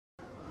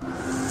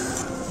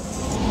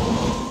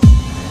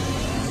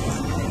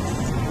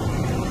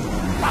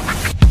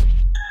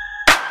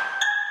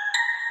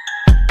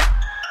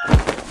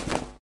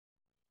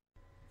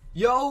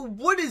Yo,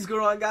 what is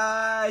going on,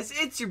 guys?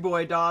 It's your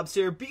boy Dooobbz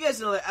here. Be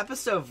guys another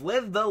episode of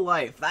Live the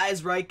Life. That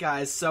is right,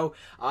 guys. So,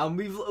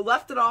 we've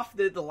left it off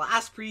the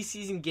last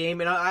preseason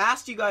game, and I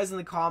asked you guys in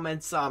the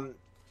comments,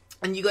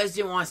 and you guys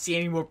didn't want to see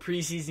any more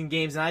preseason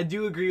games, and I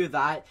do agree with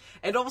that.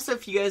 And also,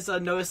 if you guys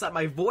notice that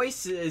my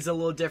voice is a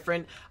little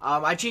different,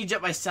 I changed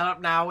up my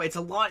setup now. It's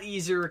a lot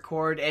easier to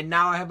record, and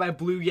now I have my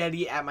Blue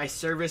Yeti at my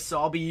service, so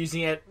I'll be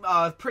using it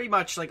pretty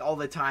much like all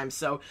the time.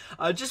 So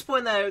just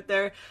pointing that out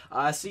there.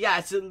 So yeah,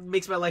 it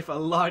makes my life a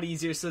lot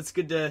easier. So it's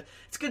good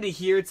to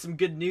hear. It's some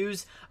good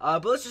news.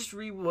 But let's just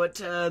read what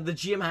the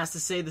GM has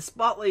to say. The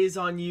spotlight is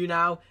on you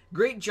now.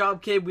 Great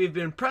job, kid. We've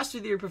been impressed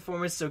with your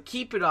performance, so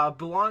keep it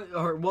up.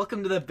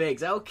 Welcome to the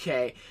bigs.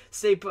 Okay.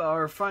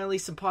 Finally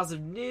some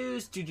positive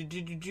news.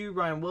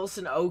 Ryan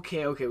Wilson.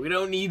 Okay. We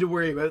don't need to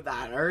worry about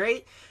that,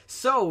 alright?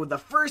 So, the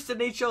first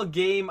NHL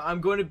game I'm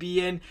going to be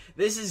in,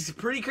 this is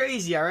pretty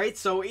crazy, alright?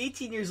 So,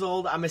 18 years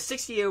old, I'm a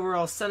 60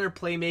 overall center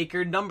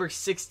playmaker, number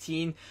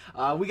 16.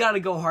 We gotta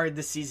go hard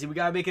this season. We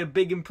gotta make a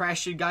big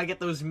impression, gotta get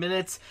those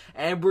minutes,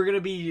 and we're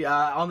gonna be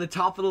on the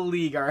top of the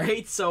league,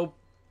 alright? So,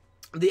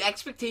 the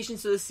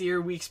expectations for this year,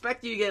 we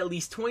expect you to get at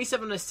least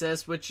 27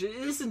 assists, which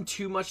isn't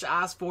too much to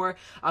ask for.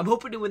 I'm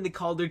hoping to win the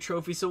Calder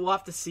Trophy, so we'll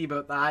have to see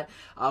about that.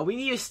 We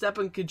need to step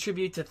and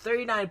contribute to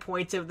 39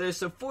 points out there,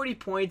 so 40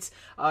 points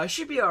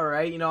should be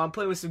alright. You know, I'm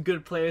playing with some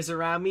good players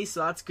around me,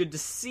 so that's good to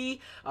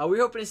see. We're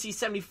hoping to see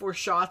 74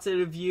 shots out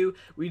of you.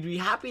 We'd be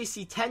happy to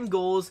see 10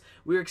 goals.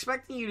 We're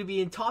expecting you to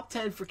be in top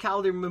 10 for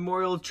Calder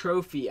Memorial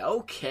Trophy.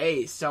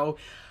 Okay, so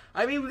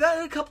I mean, we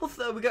got a couple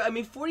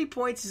of, 40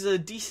 points is a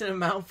decent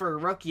amount for a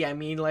rookie. I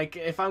mean, like,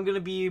 if I'm going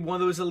to be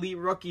one of those elite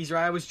rookies,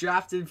 right, I was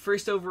drafted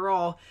first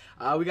overall,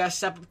 we got to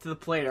step up to the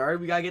plate, alright?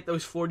 We got to get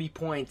those 40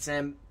 points,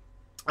 and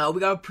we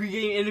got a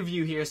pregame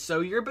interview here. So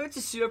you're about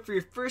to suit up for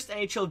your first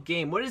NHL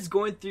game. What is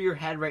going through your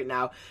head right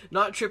now?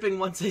 Not tripping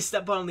once I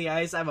step on the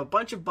ice. I have a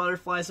bunch of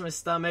butterflies in my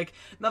stomach.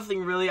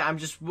 Nothing really.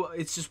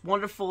 It's just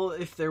wonderful.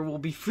 If there will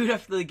be food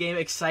after the game,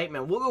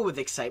 excitement. We'll go with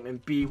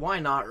excitement. B. Why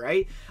not,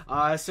 right?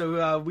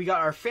 So we got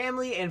our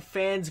family and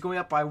fans going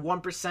up by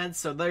 1%.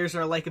 So there's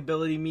our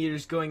likability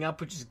meters going up,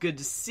 which is good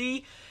to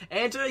see.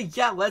 And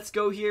yeah, let's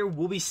go here.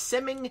 We'll be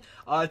simming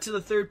to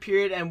the third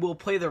period, and we'll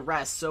play the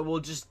rest. So we'll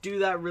just do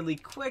that really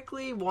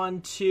quickly.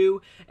 1,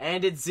 2,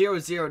 and it's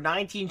 0-0.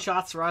 19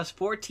 shots for us,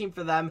 14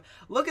 for them.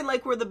 Looking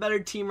like we're the better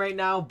team right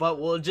now, but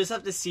we'll just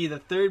have to see. The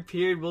third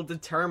period will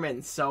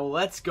determine. So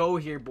let's go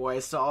here,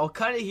 boys. So I'll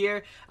cut it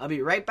here. I'll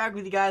be right back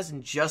with you guys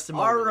in just a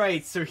moment.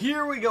 Alright, so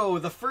here we go.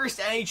 The first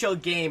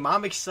NHL game.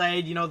 I'm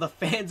excited. You know, the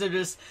fans are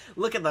just,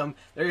 look at them.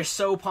 They're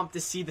so pumped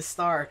to see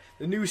the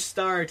new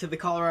star to the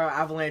Colorado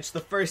Avalanche, the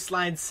first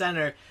line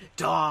center,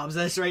 Dooobbz.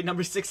 That's right,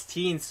 number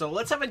 16. So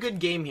let's have a good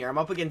game here. I'm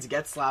up against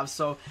Getzlav,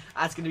 so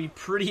that's going to be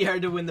pretty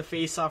hard to win the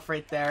face-off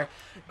right there.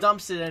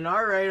 Dumps it in.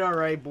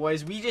 Alright,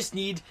 boys. We just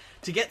need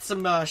to get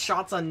some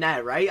shots on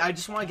net, right? I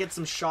just want to get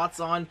some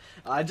shots on.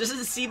 It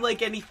doesn't seem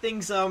like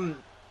anything's, bothering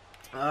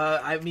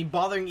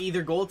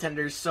either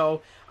goaltenders.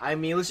 So, I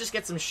mean, let's just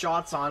get some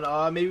shots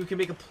on. Maybe we can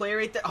make a play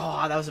right there.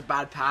 Oh, that was a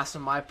bad pass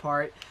on my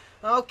part.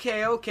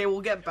 Okay,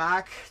 we'll get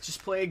back.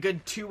 Just play a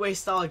good two-way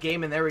style of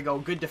game, and there we go.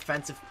 Good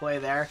defensive play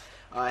there.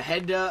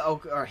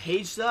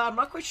 Hejda, I'm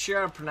not quite sure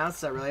how to pronounce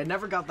that really. I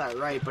never got that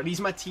right, but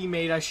he's my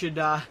teammate. I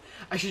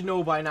should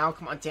know by now.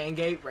 Come on,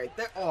 Tanguay, right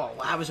there. Oh,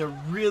 that was a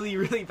really,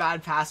 really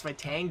bad pass by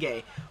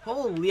Tanguay.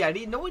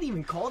 Holy, no one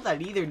even called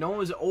that either. No one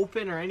was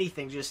open or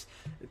anything. Just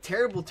a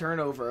terrible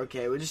turnover.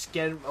 Okay, we'll just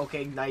get him.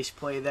 Okay, nice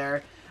play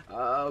there.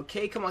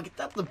 Okay, come on, get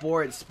that up the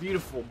board. It's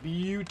beautiful.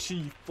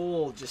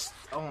 Just,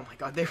 oh my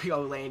god, there we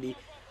go, Landy.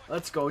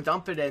 Let's go,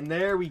 dump it in.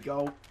 There we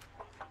go.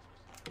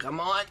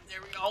 Come on, there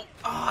we go.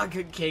 Oh,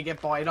 okay,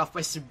 get bodied off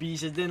by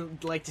Dooobbz. I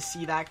didn't like to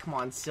see that. Come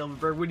on,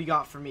 Silverberg, what do you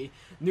got for me?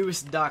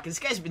 Newest Duck. This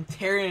guy's been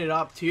tearing it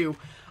up, too.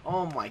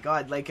 Oh, my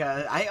God. Like,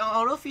 I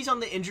don't know if he's on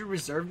the injured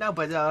reserve now,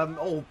 but,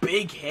 oh,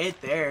 big hit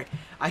there.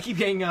 I keep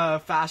getting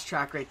fast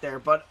track right there,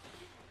 but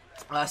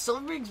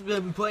Silverberg's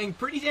been playing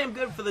pretty damn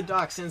good for the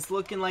Ducks, and it's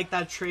looking like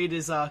that trade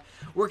is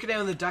working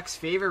out in the Ducks'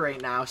 favor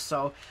right now.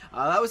 So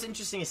that was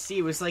interesting to see.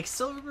 It was like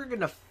Silverberg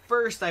in the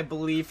first, I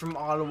believe, from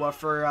Ottawa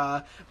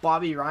for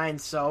Bobby Ryan.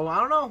 So I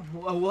don't know.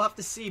 We'll have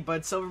to see.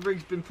 But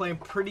Silverberg's been playing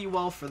pretty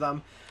well for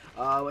them.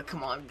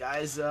 Come on,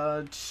 guys.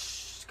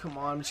 Come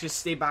on. Let's just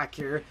stay back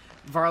here.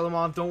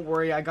 Varlamov, don't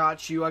worry. I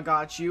got you.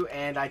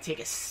 And I take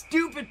a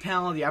stupid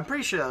penalty. I'm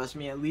pretty sure that was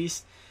me at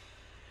least.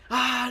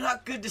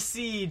 Not good to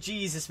see.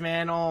 Jesus,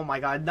 man. Oh, my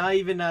God. Not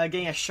even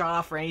getting a shot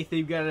off or anything.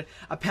 You've got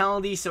a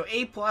penalty. So,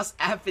 A+,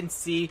 F, and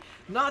C.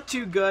 Not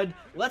too good.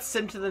 Let's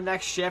sim to the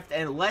next shift,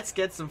 and let's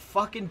get some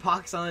fucking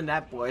pucks on the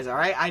net, boys,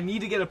 alright? I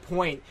need to get a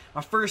point. My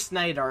first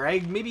night,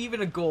 alright? Maybe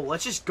even a goal.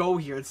 Let's just go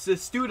here.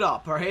 Let's do it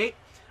up, alright?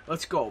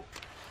 Let's go.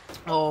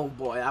 Oh,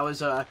 boy. That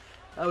was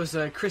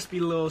a crispy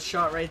little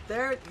shot right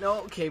there. No,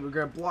 okay, we're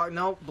gonna block.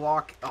 No,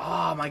 block.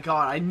 Oh, my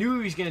God. I knew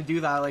he was gonna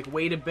do that. Like,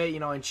 wait a bit, you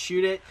know, and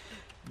shoot it.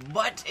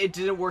 But it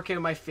didn't work out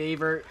in my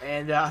favor,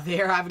 and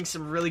they are having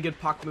some really good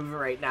puck movement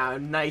right now.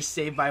 Nice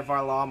save by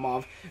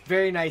Varlamov.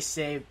 Very nice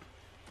save.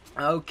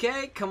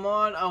 Okay, come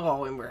on.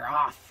 Oh, and we're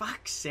off.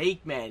 Fuck's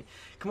sake, man.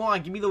 Come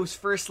on, give me those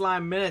first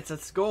line minutes.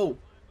 Let's go.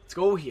 Let's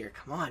go here.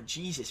 Come on,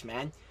 Jesus,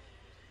 man.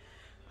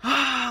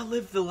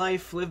 Live the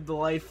life, live the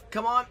life.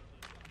 Come on.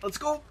 Let's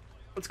go.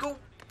 Let's go.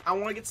 I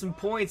want to get some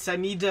points. I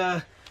need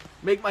to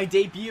make my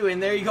debut.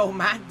 And there you go,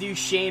 Matt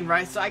Duchene,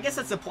 right? So I guess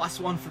that's a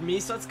 +1 for me.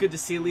 So it's good to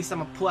see. At least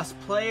I'm a plus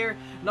player,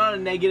 not a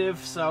negative.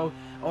 So,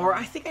 or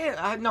I think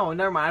no,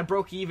 never mind. I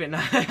broke even,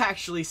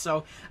 actually.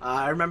 So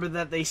I remember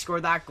that they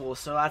scored that goal.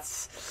 So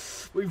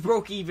we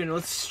broke even.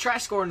 Let's try to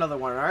score another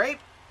one, all right?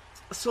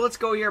 So let's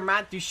go here.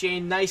 Matt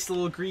Duchene. Nice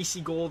little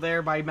greasy goal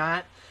there by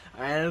Matt.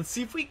 And let's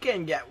see if we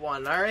can get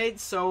one, all right?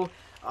 So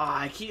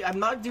I'm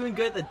not doing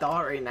good at the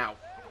dot right now.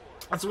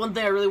 That's one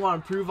thing I really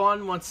want to improve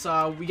on once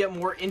we get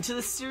more into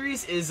the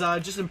series is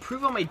just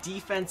improve on my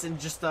defense and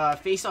just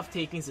face-off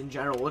takings in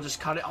general. We'll just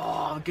cut it.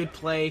 Oh, good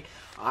play.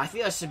 I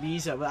think that's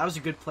Sabiza, but that was a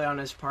good play on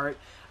his part.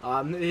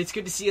 It's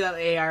good to see that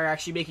AI are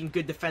actually making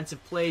good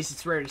defensive plays.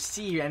 It's rare to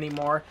see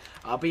anymore.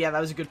 But yeah, that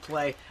was a good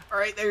play. All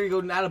right, there you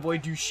go.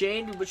 Attaboy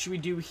Duchene. What should we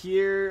do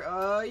here?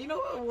 You know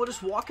what? We'll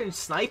just walk and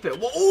snipe it.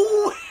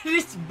 Whoa!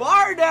 It's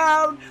bar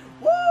down!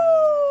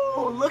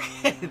 Woo! Look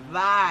at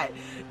that.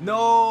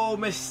 No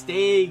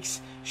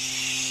mistakes.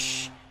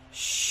 Shh.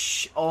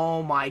 Shh.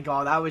 Oh my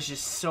god, that was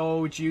just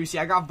so juicy.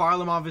 I got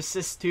Varlamov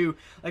assist too.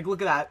 Like,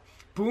 look at that.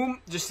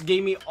 Boom, just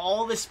gave me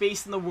all the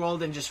space in the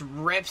world and just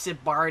rips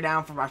it bar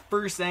down for my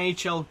first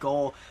NHL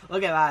goal.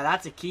 Look at that.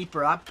 That's a keeper.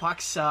 That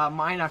puck's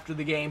mine after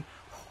the game.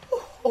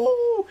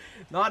 Oh,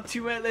 not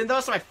too bad. And that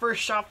was my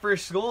first shot,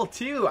 first goal,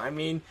 too. I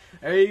mean,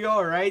 there you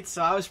go, right?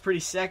 So I was pretty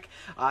sick.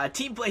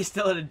 Team play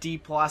still at a D+,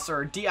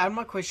 or D. I'm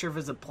not quite sure if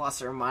it's a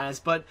plus or a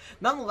minus, but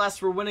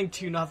nonetheless, we're winning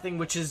 2-0,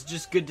 which is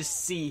just good to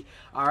see.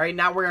 All right,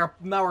 now we're a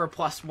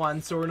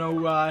 +1, so we're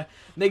no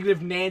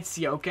negative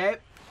Nancy, okay?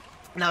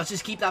 Now let's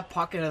just keep that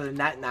puck into the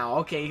net now.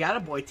 Okay, you got a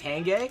boy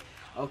Tanguay.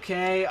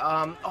 Okay,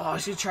 oh, I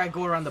should try to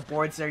go around the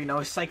boards there, you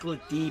know, cycle it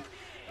deep,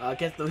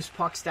 get those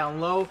pucks down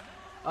low.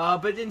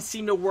 But it didn't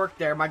seem to work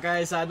there. My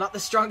guy's not the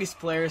strongest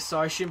player, so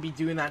I shouldn't be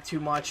doing that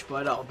too much.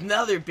 But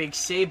another big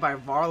save by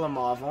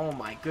Varlamov. Oh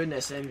my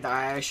goodness, and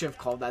I should have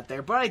called that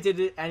there. But I did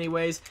it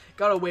anyways,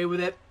 got away with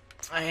it.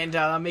 And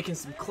I'm making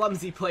some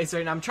clumsy plays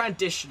right now. I'm trying to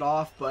dish it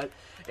off, but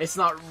it's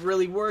not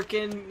really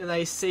working. And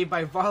I saved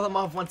by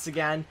Varlamov once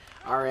again.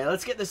 Alright,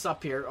 let's get this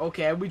up here.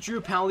 Okay, we drew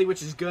a penalty,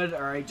 which is good.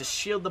 Alright, just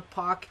shield the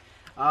puck.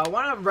 Why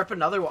not rep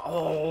another one?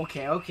 Oh,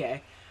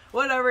 okay.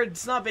 Whatever,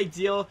 it's not a big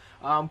deal.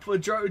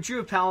 Drew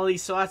a penalty,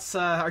 so that's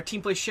our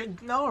team play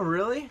should... No,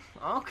 really?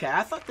 Okay,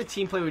 I thought the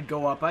team play would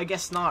go up. I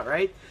guess not,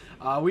 right?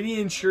 We need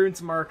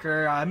insurance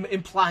marker. I'm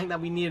implying that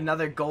we need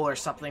another goal or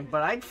something,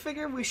 but I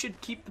figure we should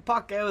keep the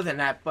puck out of the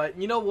net. But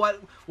you know what?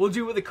 We'll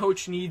do what the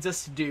coach needs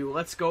us to do.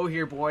 Let's go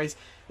here, boys.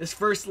 This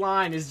first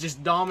line is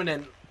just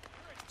dominant.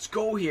 Let's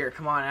go here.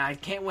 Come on. I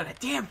can't win a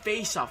damn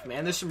face-off,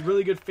 man. There's some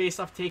really good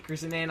face-off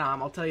takers in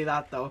Anaheim. I'll tell you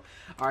that, though.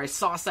 All right,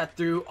 sauce that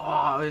through.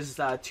 Oh, it was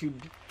too...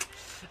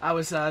 I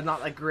was not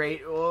that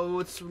great. Oh,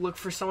 let's look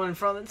for someone in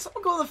front of the...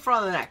 Someone go to the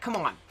front of the net. Come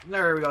on.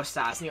 There we go,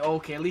 Stastny.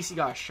 Okay, at least he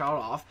got a shot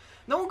off.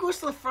 No one goes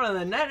to the front of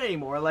the net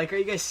anymore. Like, are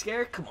you guys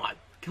scared? Come on.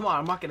 Come on.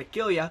 I'm not going to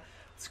kill you.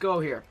 Let's go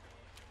here.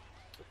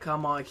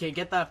 Come on. Okay,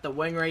 get that up the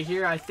wing right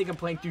here. I think I'm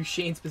playing through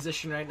Shane's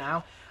position right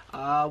now.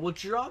 We'll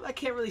draw. I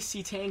can't really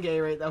see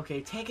Tanguay right.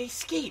 Okay, Tanguay,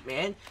 skate,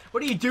 man.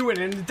 What are you doing?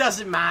 And it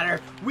doesn't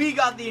matter. We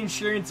got the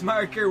insurance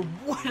marker.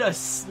 What a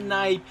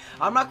snipe.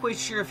 I'm not quite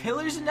sure if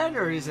Hiller's in net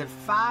or is it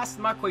fast.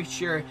 I'm not quite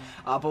sure.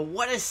 But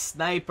what a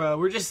snipe.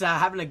 We're just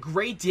having a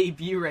great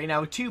debut right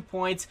now. 2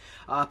 points,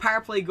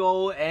 power play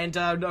goal, and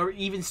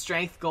even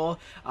strength goal.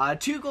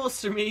 2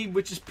 goals for me,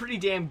 which is pretty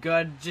damn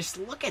good. Just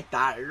look at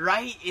that.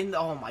 Right in the...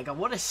 Oh my god,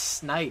 what a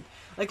snipe.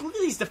 Like, look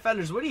at these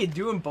defenders. What are you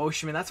doing,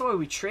 Boschman? That's why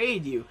we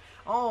traded you.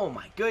 Oh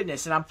my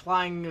goodness, and I'm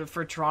flying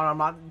for Toronto. I'm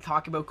not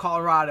talking about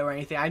Colorado or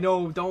anything. I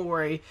know, don't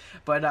worry.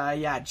 But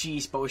yeah,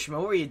 geez, Boschman,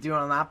 what were you doing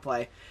on that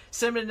play?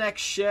 Send me the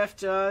next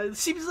shift.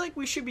 Seems like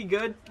we should be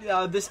good.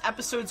 This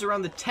episode's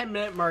around the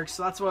 10-minute mark,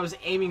 so that's what I was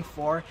aiming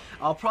for.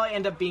 I'll probably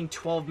end up being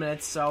 12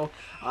 minutes, so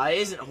it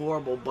isn't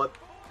horrible, but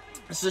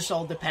it's just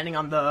all depending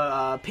on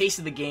the pace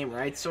of the game,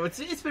 right? So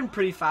it's been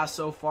pretty fast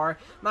so far. I'm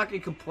not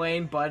going to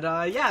complain, but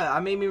yeah,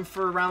 I'm aiming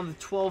for around the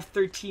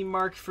 12-13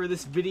 mark for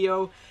this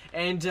video.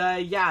 And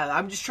yeah,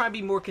 I'm just trying to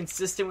be more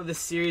consistent with this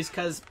series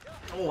because...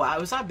 Oh, wow,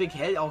 was that a big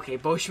hit? Okay,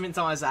 Boschman's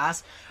on his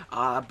ass.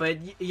 But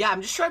yeah,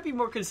 I'm just trying to be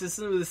more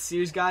consistent with this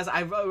series, guys.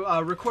 I've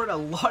recorded a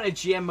lot of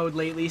GM mode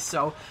lately,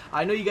 so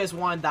I know you guys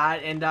wanted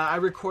that. And I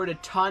record a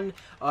ton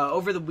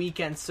over the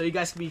weekend, so you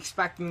guys can be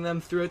expecting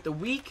them throughout the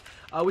week,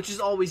 which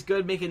is always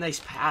good. Make a nice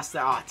pass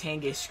there. Ah,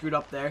 Tanguay screwed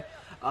up there.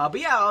 But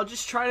yeah, I'll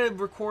just try to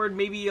record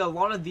maybe a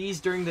lot of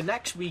these during the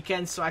next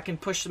weekend so I can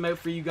push them out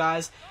for you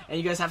guys, and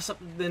you guys have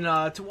something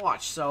to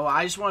watch. So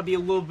I just want to be a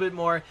little bit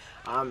more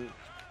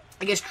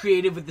I guess,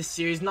 creative with the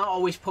series, not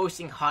always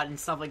posting hot and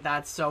stuff like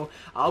that, so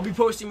I'll be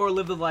posting more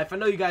Live the Life. I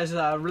know you guys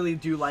really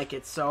do like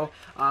it, so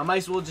might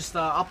as well just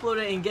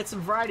upload it and get some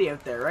variety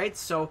out there, right?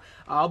 So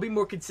I'll be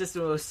more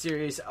consistent with those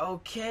series.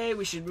 Okay,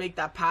 we should make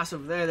that pass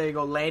over there. There you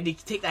go, Landy.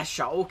 Take that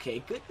shot. Okay,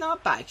 good.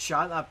 Not bad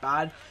shot, not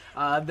bad.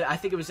 I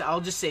think it was,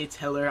 I'll just say it's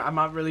Hiller. I'm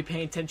not really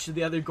paying attention to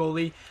the other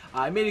goalie.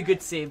 I made a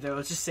good save, though.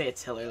 Let's just say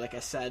it's Hiller, like I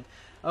said.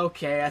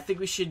 Okay, I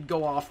think we should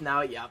go off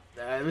now. Yeah,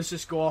 let's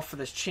just go off for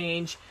this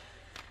change.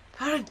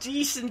 Had a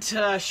decent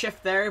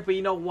shift there, but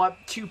you know what?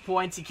 2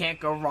 points, you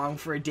can't go wrong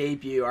for a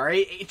debut,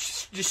 alright?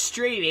 It's just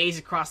straight A's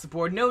across the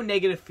board, no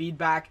negative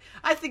feedback.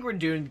 I think we're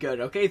doing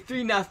good, okay?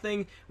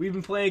 3-0, we've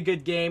been playing a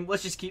good game.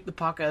 Let's just keep the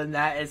puck out of the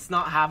net. Let's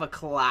not have a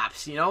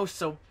collapse, you know?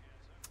 So,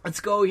 let's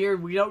go here.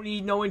 We don't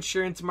need no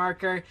insurance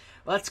marker.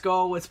 Let's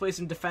go. Let's play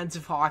some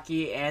defensive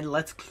hockey, and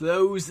let's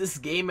close this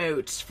game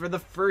out for the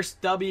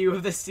first W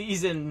of the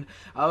season.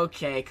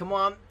 Okay, come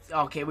on.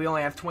 Okay, we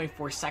only have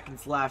 24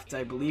 seconds left,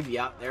 I believe.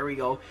 Yeah, there we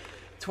go.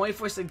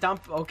 24 second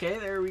dump. Okay,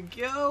 there we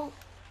go.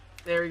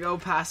 There we go.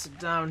 Pass it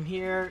down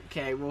here.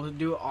 Okay, we'll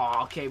do.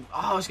 Oh, okay. Oh,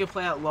 I was gonna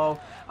play that low.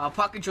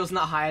 Puck control's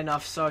not high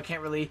enough, so I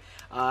can't really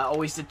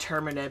always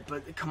determine it.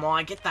 But come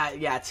on, get that.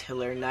 Yeah, it's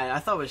Hiller in that. I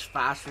thought it was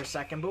fast for a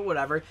second, but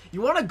whatever.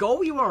 You want to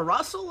go? You want to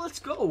wrestle? Let's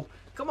go.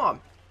 Come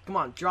on. Come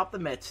on. Drop the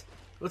mitts.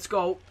 Let's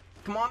go.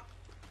 Come on.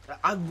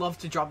 I'd love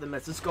to drop the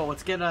mitts. Let's go.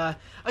 Let's get a...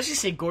 I was going to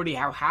say Gordie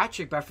Howe hat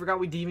trick, but I forgot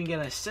we didn't even get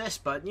an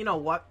assist. But you know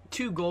what?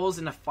 2 goals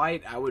in a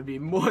fight, I would be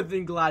more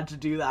than glad to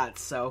do that.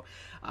 So,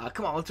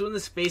 come on. Let's win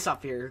this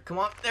face-off here. Come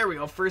on. There we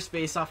go. First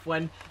face-off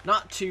win.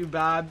 Not too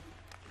bad.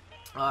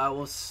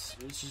 Let's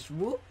just...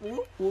 Whoop,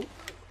 whoop, whoop.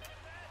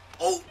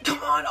 Oh,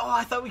 come on. Oh,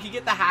 I thought we could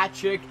get the hat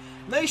trick.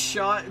 Nice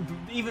shot.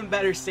 Even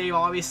better save,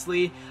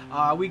 obviously.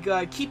 We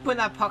keep putting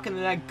that puck in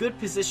the net. Good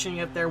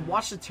positioning up there.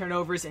 Watch the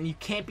turnovers, and you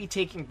can't be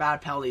taking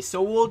bad penalties.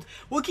 So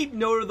we'll keep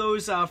note of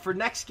those for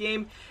next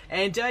game.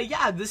 And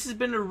yeah, this has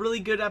been a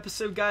really good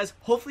episode, guys.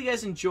 Hopefully you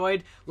guys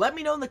enjoyed. Let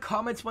me know in the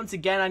comments once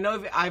again. I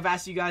know I've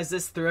asked you guys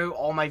this throughout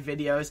all my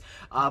videos,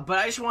 but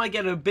I just want to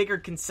get a bigger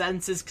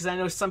consensus because I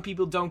know some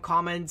people don't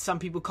comment. Some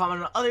people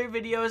comment on other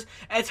videos,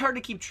 and it's hard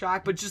to keep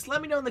track. But just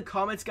let me know in the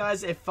comments,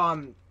 guys, if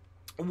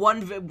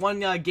one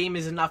game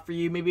is enough for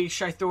you. Maybe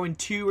should I throw in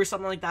 2 or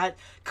something like that?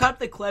 Cut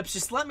the clips.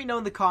 Just let me know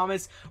in the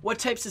comments what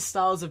types of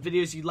styles of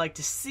videos you'd like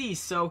to see.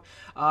 So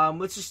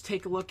let's just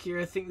take a look here.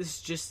 I think this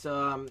is just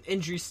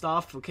injury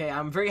stuff. Okay,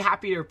 I'm very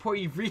happy to report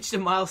you've reached a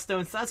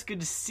milestone, so that's good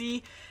to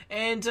see.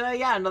 And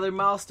yeah, another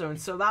milestone.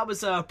 So that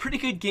was a pretty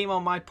good game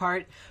on my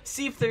part.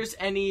 See if there's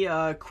any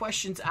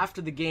questions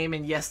after the game,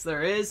 and yes,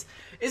 there is.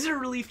 Is it a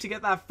relief to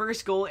get that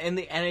first goal in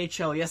the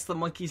NHL? Yes, the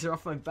monkeys are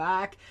off my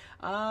back.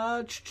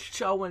 I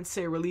wouldn't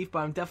say relief, but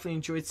I'm definitely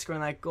enjoyed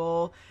scoring that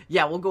goal.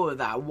 Yeah, we'll go with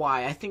that.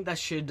 Why? I think that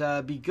should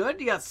be good.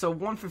 Yeah, so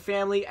 1 for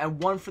family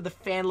and 1 for the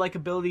fan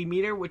likability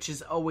meter, which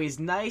is always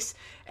nice.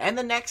 And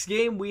the next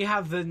game, we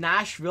have the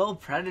Nashville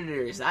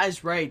Predators. That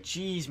is right.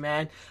 Jeez,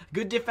 man.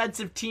 Good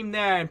defensive team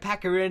there. And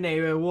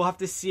Pecorine, we'll have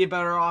to see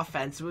about our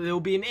offense. It will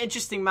be an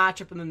interesting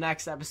matchup in the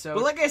next episode.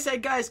 But like I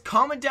said, guys,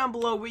 comment down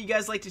below what you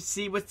guys like to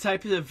see, what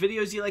type of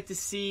videos you like to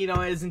see, you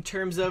know, as in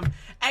terms of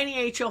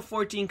any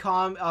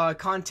NHL14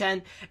 content,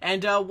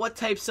 and what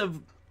types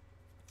of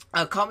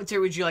commentary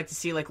would you like to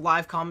see, like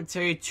live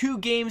commentary, 2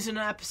 games in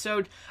an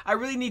episode? I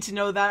really need to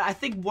know that. I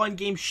think 1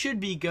 game should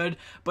be good,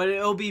 but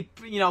it'll be,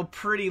 you know,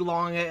 pretty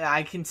long.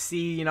 I can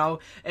see, you know,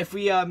 if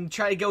we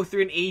try to go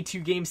through an 82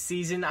 game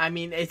season, I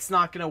mean, it's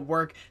not gonna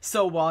work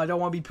so well. I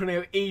don't want to be putting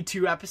out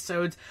 82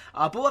 episodes,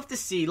 but we'll have to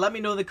see. Let me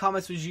know in the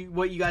comments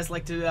what you guys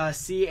like to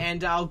see,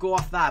 and I'll go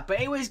off that. But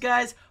anyways,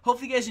 guys,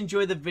 hopefully you guys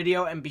enjoyed the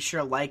video, and be sure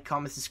to like,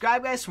 comment,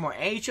 subscribe, guys, for more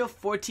NHL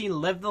 14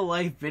 Live the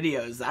Life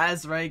videos.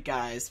 That's right,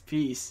 guys.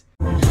 Peace.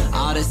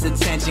 All this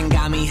attention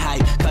got me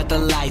hype, cut the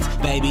lights,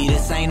 baby,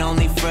 this ain't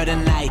only for the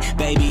night,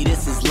 baby,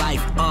 this is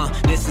life,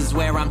 this is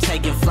where I'm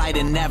taking flight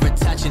and never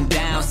touching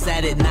down,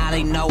 said it, now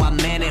they know I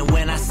meant it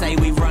when I say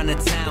we run the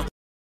town.